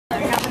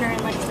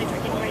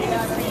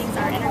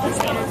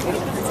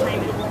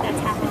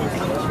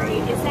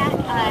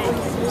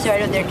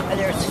sorry, they're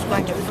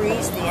going to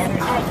freeze the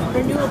energy.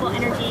 Renewable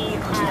energy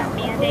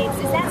mandates.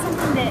 Is that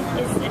something that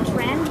is a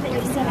trend that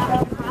you're seeing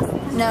across the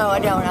country? No, I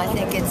don't. I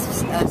think it's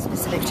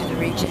specific to the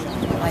region.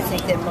 I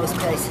think that most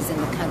places in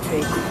the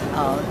country,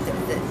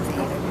 the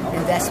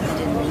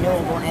investment in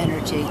renewable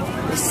energy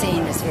is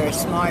seen as very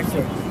smart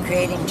for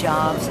creating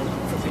jobs,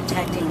 for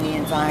protecting the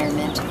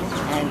environment,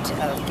 and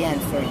again,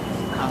 for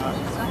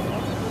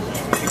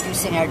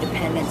reducing our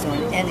dependence on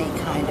any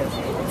kind of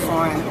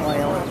foreign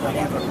oil or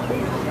whatever.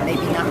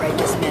 Maybe not right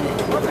this minute,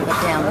 but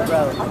down the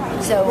road.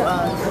 So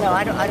no,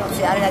 I don't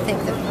see. I think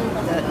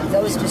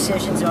those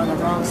decisions are on the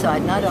wrong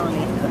side, not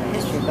only of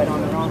history, but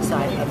on the wrong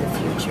side of the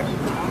future.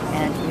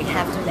 And we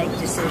have to make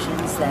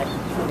decisions that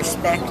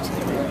respect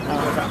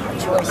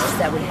the choices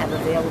that we have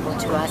available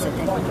to us. I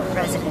think what the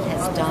president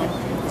has done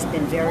has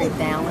been very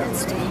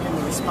balanced. Even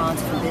the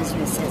response from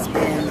business has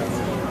been,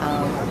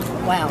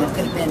 wow, it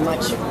could have been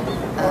much.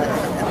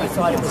 We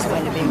thought it was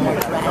going to be more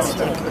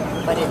drastic,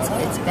 but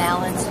it's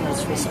balanced and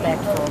it's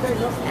respectful,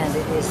 and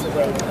it is the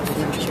way of the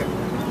future.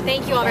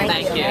 Thank you all very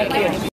much. Thank you.